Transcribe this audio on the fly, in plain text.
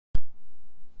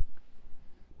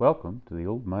Welcome to the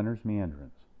Old Miner's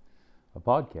Meanderings, a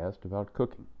podcast about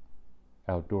cooking,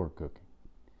 outdoor cooking.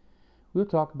 We'll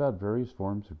talk about various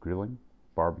forms of grilling,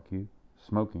 barbecue,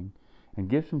 smoking, and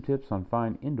give some tips on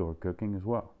fine indoor cooking as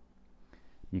well.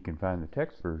 You can find the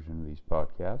text version of these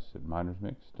podcasts at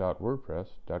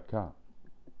minersmix.wordpress.com.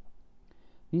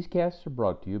 These casts are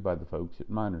brought to you by the folks at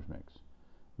Miners Mix,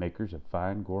 makers of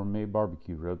fine gourmet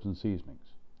barbecue rubs and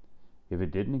seasonings. If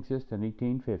it didn't exist in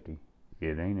 1850,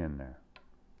 it ain't in there.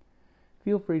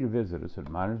 Feel free to visit us at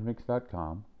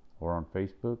minersmix.com or on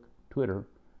Facebook, Twitter,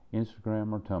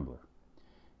 Instagram, or Tumblr.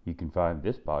 You can find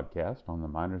this podcast on the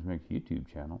Miners Mix YouTube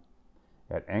channel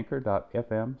at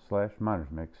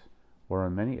anchor.fm/minersmix or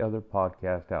on many other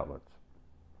podcast outlets.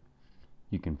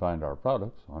 You can find our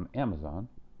products on Amazon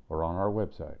or on our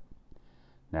website.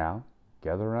 Now,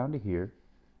 gather around to hear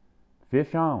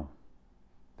Fish On,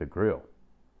 the grill.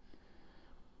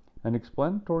 An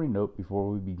explanatory note before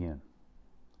we begin.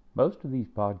 Most of these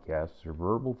podcasts are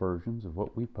verbal versions of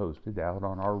what we posted out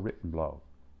on our written blog.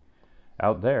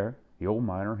 Out there, the old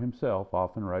miner himself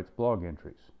often writes blog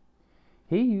entries.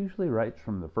 He usually writes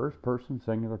from the first person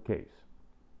singular case.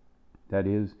 That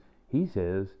is, he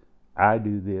says, I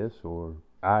do this or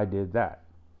I did that.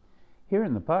 Here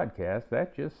in the podcast,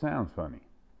 that just sounds funny.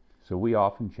 So we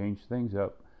often change things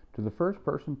up to the first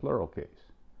person plural case.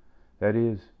 That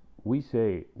is, we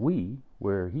say we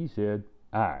where he said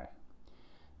I.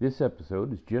 This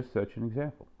episode is just such an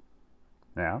example.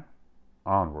 Now,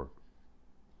 onward.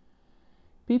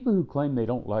 People who claim they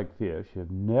don't like fish have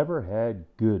never had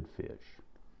good fish.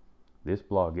 This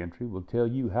blog entry will tell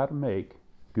you how to make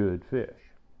good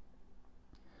fish.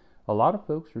 A lot of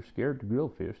folks are scared to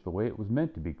grill fish the way it was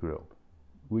meant to be grilled,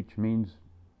 which means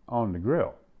on the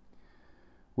grill.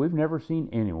 We've never seen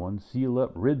anyone seal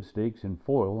up rib steaks in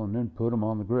foil and then put them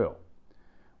on the grill.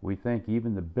 We think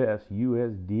even the best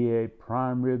USDA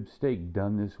prime rib steak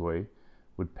done this way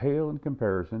would pale in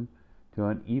comparison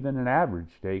to even an average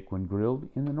steak when grilled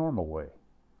in the normal way.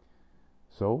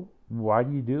 So, why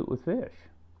do you do it with fish?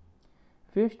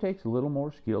 Fish takes a little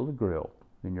more skill to grill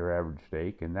than your average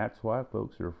steak, and that's why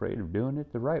folks are afraid of doing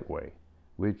it the right way,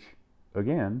 which,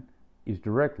 again, is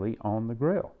directly on the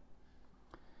grill.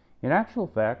 In actual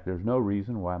fact, there's no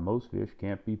reason why most fish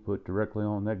can't be put directly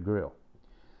on that grill,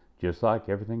 just like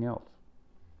everything else.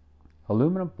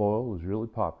 Aluminum foil is really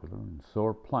popular, and so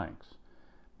are planks,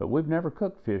 but we've never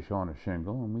cooked fish on a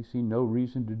shingle, and we see no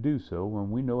reason to do so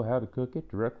when we know how to cook it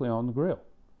directly on the grill.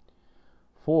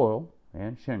 Foil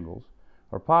and shingles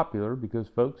are popular because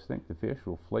folks think the fish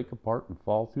will flake apart and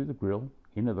fall through the grill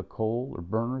into the coal or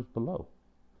burners below.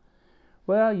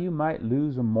 Well, you might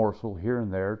lose a morsel here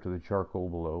and there to the charcoal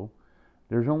below.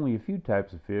 There's only a few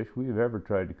types of fish we have ever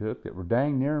tried to cook that were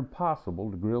dang near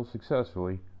impossible to grill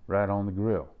successfully right on the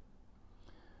grill.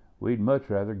 We'd much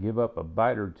rather give up a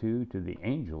bite or two to the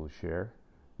angel's share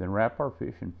than wrap our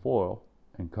fish in foil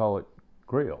and call it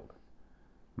grilled.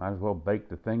 Might as well bake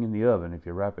the thing in the oven if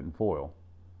you wrap it in foil.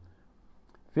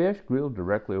 Fish grilled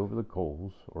directly over the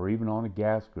coals or even on a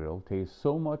gas grill tastes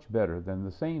so much better than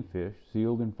the same fish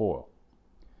sealed in foil.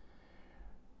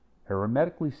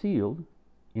 Hermetically sealed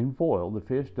in foil, the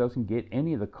fish doesn't get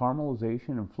any of the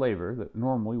caramelization and flavor that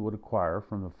normally would acquire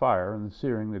from the fire and the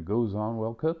searing that goes on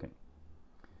while cooking.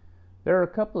 There are a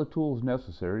couple of tools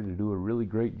necessary to do a really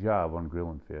great job on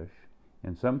grilling fish,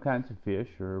 and some kinds of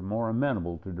fish are more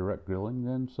amenable to direct grilling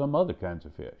than some other kinds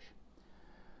of fish.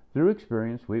 Through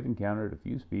experience, we've encountered a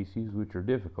few species which are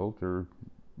difficult or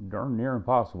darn near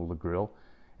impossible to grill,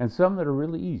 and some that are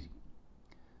really easy.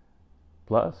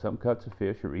 Plus, some cuts of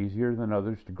fish are easier than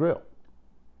others to grill.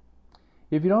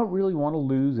 If you don't really want to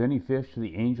lose any fish to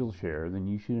the angel's share, then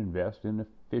you should invest in a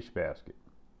fish basket.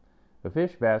 A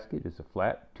fish basket is a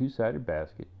flat, two-sided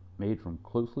basket made from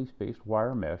closely spaced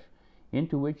wire mesh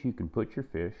into which you can put your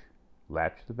fish,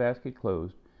 latch the basket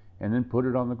closed, and then put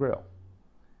it on the grill.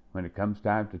 When it comes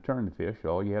time to turn the fish,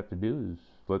 all you have to do is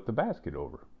flip the basket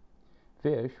over.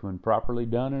 Fish, when properly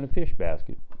done in a fish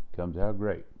basket, comes out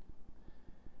great.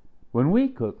 When we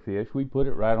cook fish, we put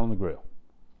it right on the grill.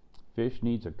 Fish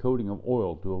needs a coating of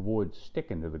oil to avoid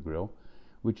sticking to the grill,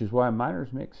 which is why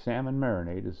Miners Mix Salmon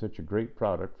Marinade is such a great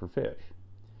product for fish.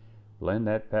 Blend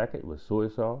that packet with soy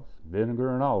sauce,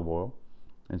 vinegar, and olive oil,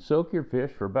 and soak your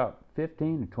fish for about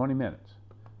 15 to 20 minutes.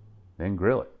 Then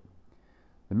grill it.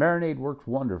 The marinade works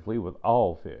wonderfully with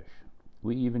all fish.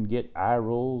 We even get eye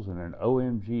rolls and an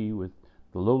OMG with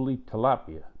the lowly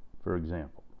tilapia, for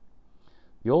example.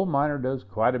 The old miner does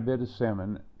quite a bit of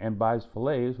salmon and buys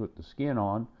fillets with the skin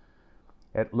on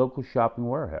at local shopping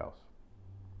warehouse.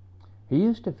 He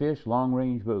used to fish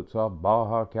long-range boats off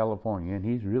Baja, California, and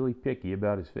he's really picky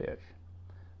about his fish.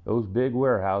 Those big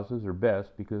warehouses are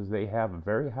best because they have a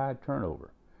very high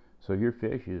turnover, so your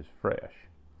fish is fresh.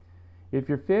 If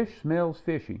your fish smells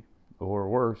fishy, or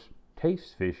worse,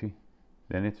 tastes fishy,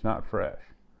 then it's not fresh.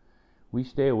 We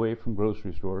stay away from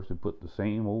grocery stores that put the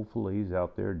same old fillets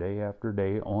out there day after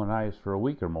day on ice for a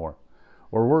week or more.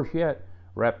 Or worse yet,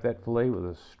 wrap that fillet with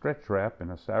a stretch wrap in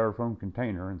a styrofoam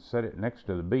container and set it next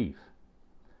to the beef.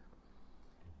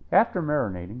 After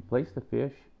marinating, place the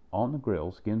fish on the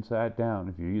grill skin side down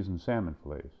if you're using salmon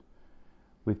fillets.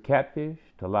 With catfish,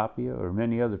 tilapia, or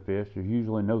many other fish, there's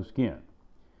usually no skin.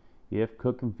 If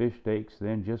cooking fish steaks,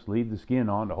 then just leave the skin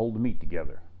on to hold the meat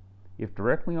together. If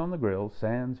directly on the grill,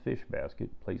 sans fish basket,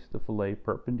 place the fillet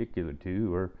perpendicular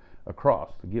to or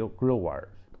across the grill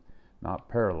wires, not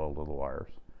parallel to the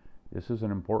wires. This is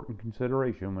an important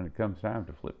consideration when it comes time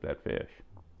to flip that fish.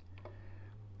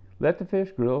 Let the fish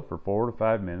grill for 4 to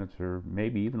 5 minutes, or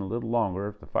maybe even a little longer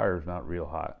if the fire's not real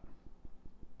hot.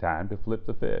 Time to flip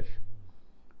the fish.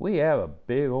 We have a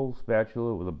big old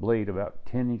spatula with a blade about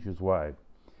 10 inches wide.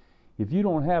 If you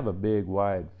don't have a big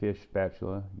wide fish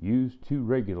spatula, use 2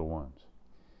 regular ones.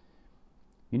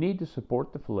 You need to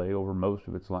support the fillet over most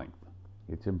of its length.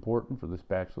 It's important for the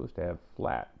spatulas to have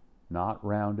flat, not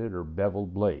rounded or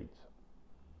beveled blades.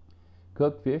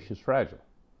 Cooked fish is fragile.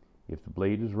 If the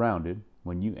blade is rounded,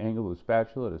 when you angle the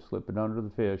spatula to slip it under the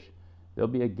fish, there'll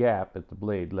be a gap at the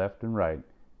blade left and right,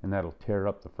 and that'll tear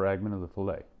up the fragment of the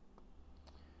fillet.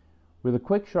 With a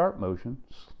quick, sharp motion,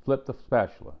 flip the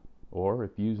spatula, or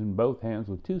if using both hands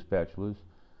with 2 spatulas,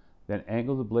 then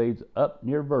angle the blades up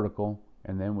near vertical,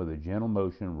 and then with a gentle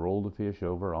motion, roll the fish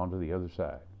over onto the other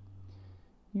side.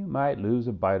 You might lose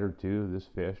a bite or 2 of this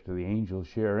fish to the angel's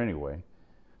share anyway.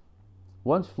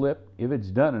 Once flipped, if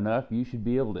it's done enough, you should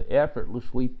be able to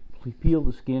effortlessly peel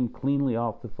the skin cleanly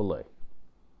off the fillet.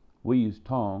 We use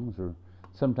tongs or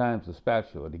sometimes a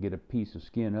spatula to get a piece of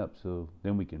skin up, so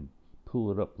then we can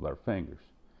pull it up with our fingers.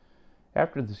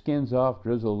 After the skin's off,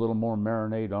 drizzle a little more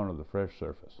marinade onto the fresh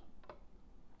surface.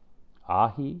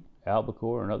 Ahi,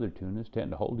 albacore, and other tunas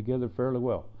tend to hold together fairly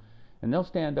well, and they'll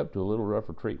stand up to a little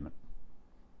rougher treatment.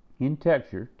 In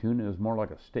texture, tuna is more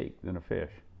like a steak than a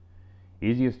fish.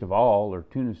 Easiest of all are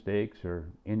tuna steaks, or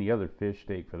any other fish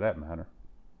steak for that matter.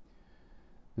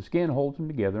 The skin holds them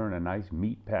together in a nice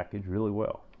meat package really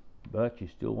well, but you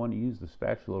still want to use the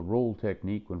spatula roll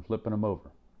technique when flipping them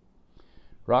over.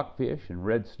 Rockfish and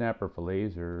red snapper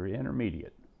fillets are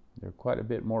intermediate. They're quite a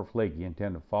bit more flaky and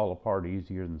tend to fall apart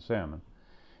easier than salmon,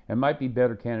 and might be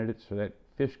better candidates for that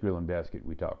fish grilling basket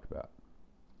we talked about.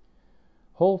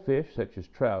 Whole fish such as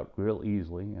trout grill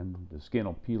easily, and the skin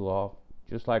will peel off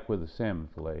just like with a salmon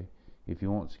fillet if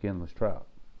you want skinless trout.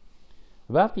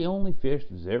 About the only fish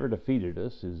that's ever defeated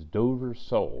us is Dover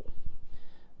sole.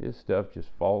 This stuff just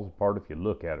falls apart if you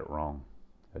look at it wrong.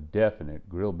 A definite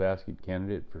grill basket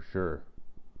candidate for sure.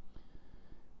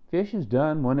 Fish is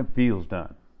done when it feels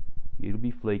done. It'll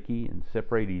be flaky and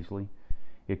separate easily.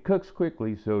 It cooks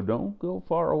quickly, so don't go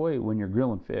far away when you're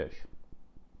grilling fish.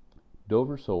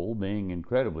 Dover sole, being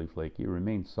incredibly flaky,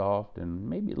 remains soft and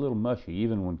maybe a little mushy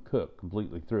even when cooked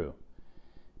completely through.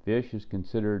 Fish is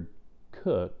considered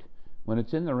cooked when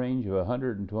it's in the range of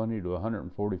 120 to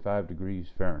 145 degrees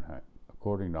Fahrenheit,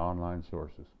 according to online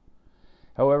sources.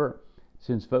 However,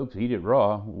 since folks eat it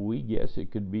raw, we guess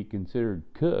it could be considered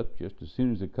cooked just as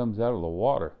soon as it comes out of the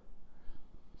water.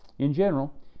 In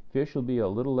general, fish will be a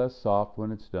little less soft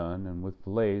when it's done, and with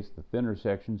fillets, the thinner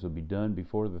sections will be done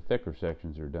before the thicker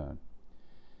sections are done.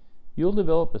 You'll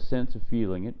develop a sense of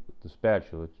feeling it with the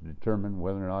spatula to determine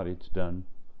whether or not it's done.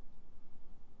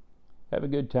 Have a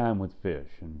good time with fish,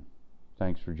 and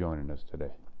thanks for joining us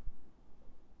today.